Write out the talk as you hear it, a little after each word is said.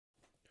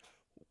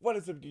What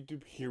is up,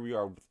 YouTube? Here we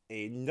are with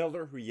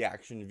another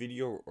reaction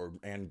video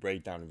and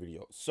breakdown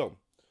video. So,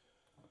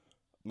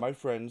 my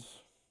friends,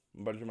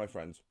 a bunch of my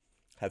friends,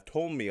 have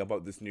told me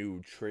about this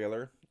new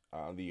trailer,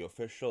 the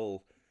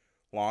official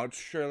launch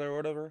trailer or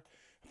whatever.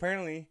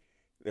 Apparently,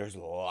 there's a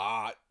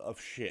lot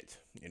of shit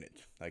in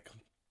it. Like,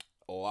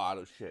 a lot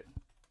of shit.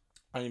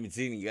 I haven't even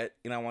seen it yet,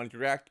 and I wanted to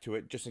react to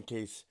it just in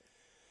case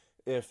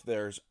if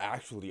there's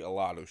actually a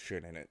lot of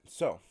shit in it.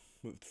 So,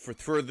 for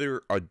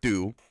further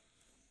ado,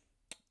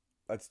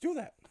 let's do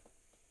that.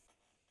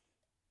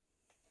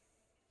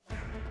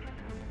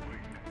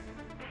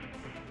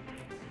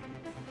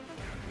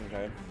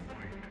 Okay.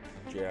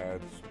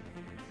 Jazz.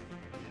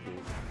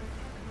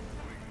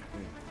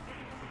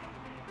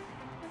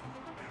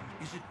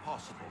 Is it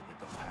possible that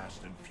the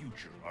past and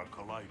future are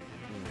colliding?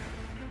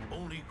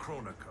 Only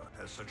Kronika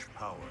has such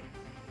power.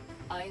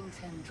 I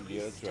intend to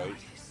Yeah, that's restart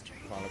right. history.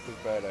 Chronika's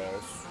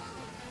badass.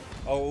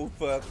 Oh,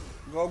 fuck.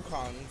 Go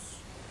cons.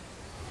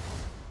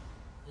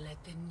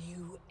 Let the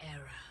new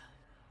era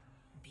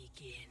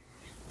begin.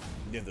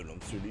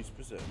 Netherlands Cities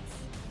presents.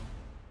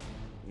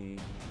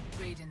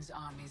 Raiden's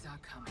armies are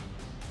coming.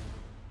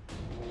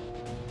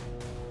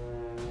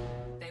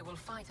 They will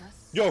fight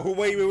us. Yo,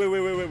 wait.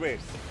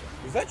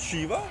 Was that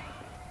Shiva?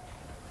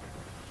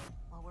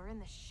 Well, we're in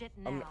the shit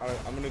now.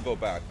 I'm gonna go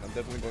back. I'm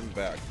definitely going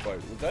back. But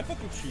was that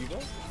fucking Shiva?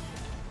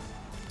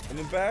 And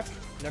then back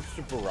next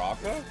to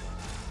Baraka?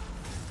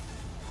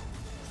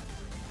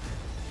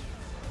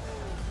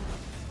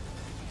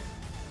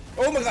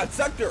 Oh my god,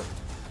 Sector!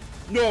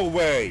 No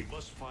way! We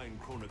must find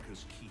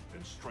Kronika's keep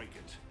and strike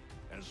it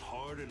as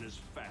hard and as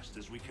fast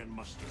as we can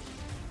muster.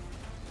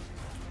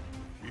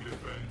 We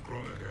defend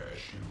Kronika as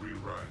she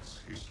rewrites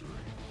history.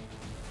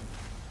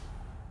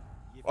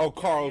 Oh,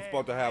 Carl's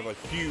about to have a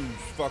huge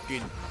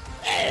fucking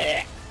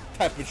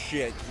type of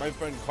shit. My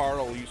friend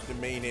Carl used to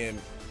main him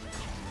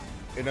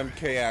in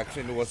MK11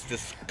 and it was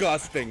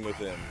disgusting with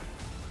him.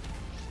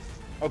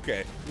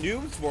 Okay,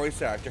 Noob's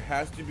voice actor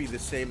has to be the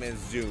same as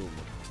Zoom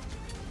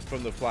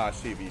from the Flash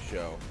TV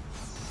show.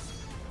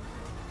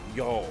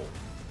 Yo,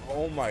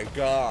 oh my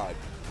god.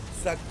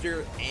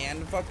 Sector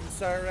and fucking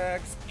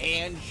Cyrax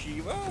and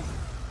Shiva?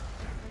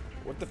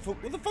 What the fuck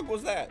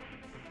was that?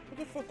 What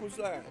the fuck was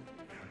that?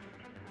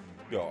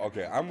 Yo,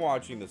 okay, I'm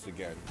watching this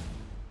again.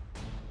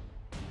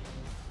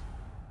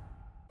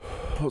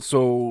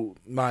 So,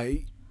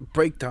 my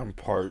breakdown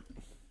part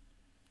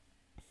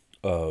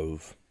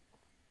of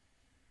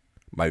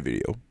my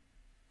video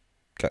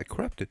got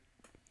corrupted.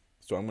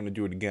 So I'm going to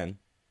do it again.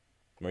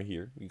 Right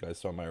here. You guys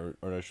saw my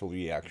initial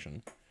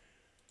reaction.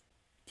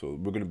 So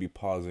we're going to be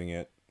pausing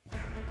it.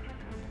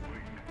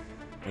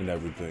 And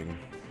everything.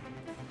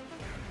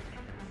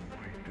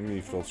 Let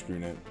me full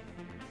screen it.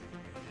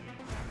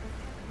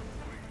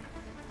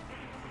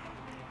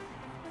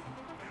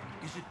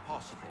 Is it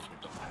possible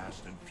that the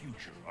past and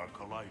future are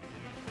colliding?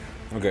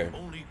 Okay.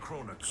 Only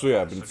Kronika So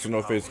yeah, has but it's such a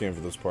no face power. game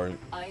for this part.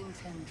 I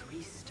intend to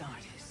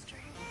restart history.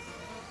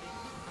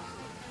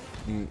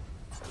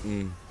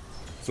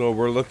 So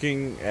we're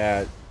looking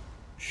at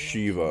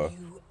Shiva,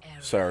 New era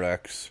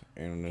Cyrax,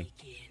 and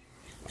begin.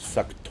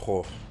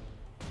 Sector.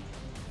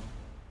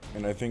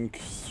 And I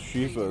think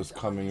Shiva is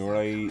coming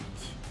right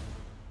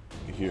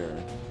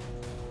here.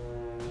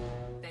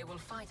 They will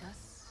fight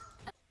us.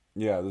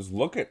 Yeah, this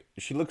look at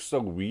she looks so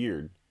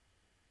weird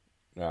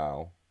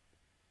now.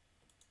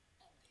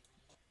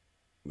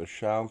 The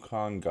Shao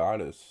Kahn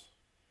goddess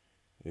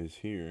is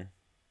here.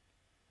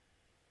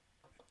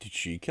 Did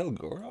she kill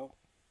Goro?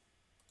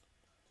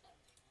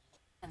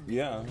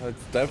 Yeah,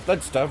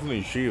 that's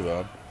definitely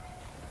Shiva.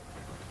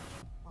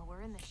 Well,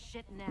 we're in the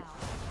shit now.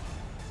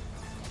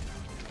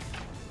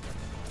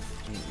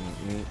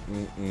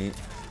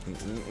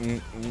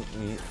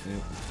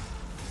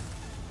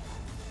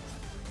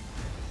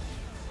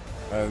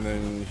 And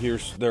then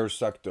there's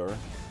Sector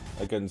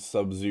against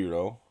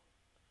Sub-Zero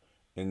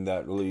in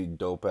that really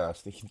dope ass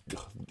thing.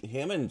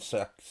 Him and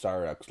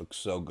Cyrax look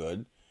so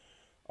good.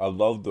 I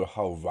love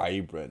how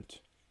vibrant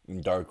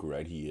and dark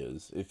red he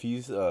is. If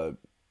he's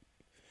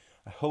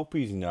I hope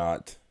he's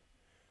not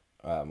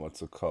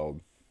what's it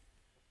called?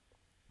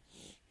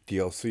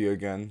 DLC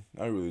again.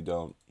 I really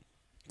don't.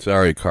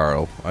 Sorry,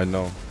 Carl. I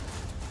know.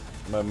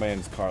 My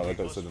man's Carl, like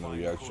I said in the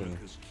reaction.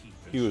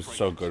 He was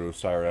so good with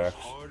Cyrax.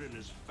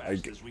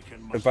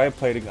 If I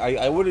played,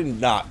 I wouldn't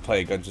not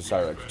play against the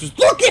Cyrax. Just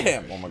look at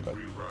him! Oh my god.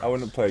 I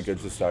wouldn't play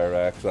against the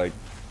Cyrax. Like,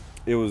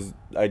 it was,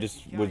 I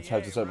just would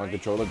have to set my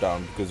controller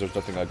down because there's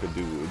nothing I could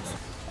do. It's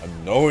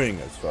annoying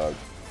as fuck.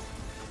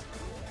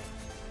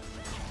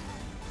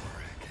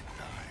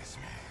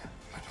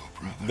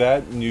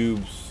 That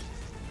noob's,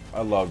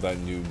 I love that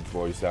noob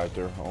voice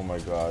actor. Oh my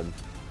god.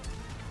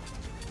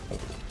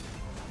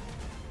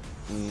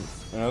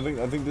 And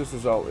I think this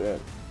is all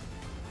it.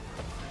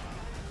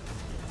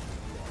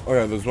 Oh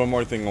yeah, there's one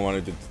more thing I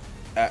wanted to.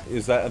 I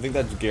think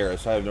that's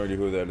Garrus. I have no idea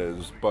who that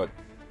is, but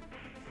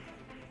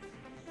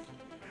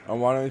I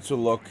wanted to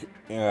look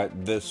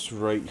at this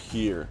right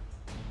here.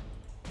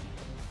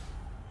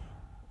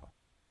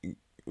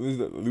 This is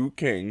Liu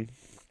Kang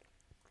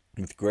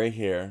with gray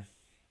hair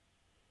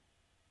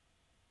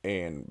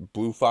and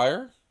Blue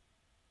Fire.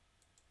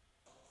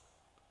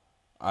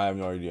 I have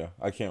no idea.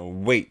 I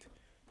can't wait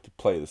to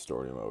play the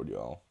story mode,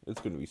 y'all. It's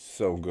going to be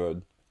so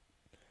good.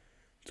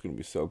 It's going to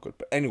be so good.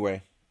 But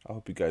anyway, I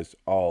hope you guys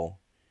all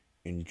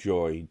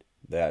enjoyed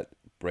that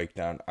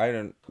breakdown. I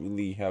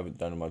haven't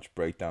done much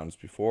breakdowns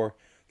before.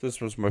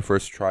 This was my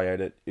first try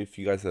at it. If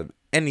you guys have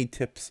any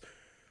tips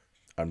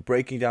on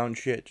breaking down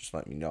shit, just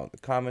let me know in the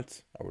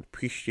comments. I would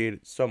appreciate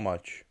it so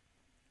much.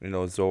 And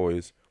as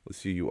always, we'll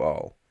see you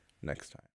all next time.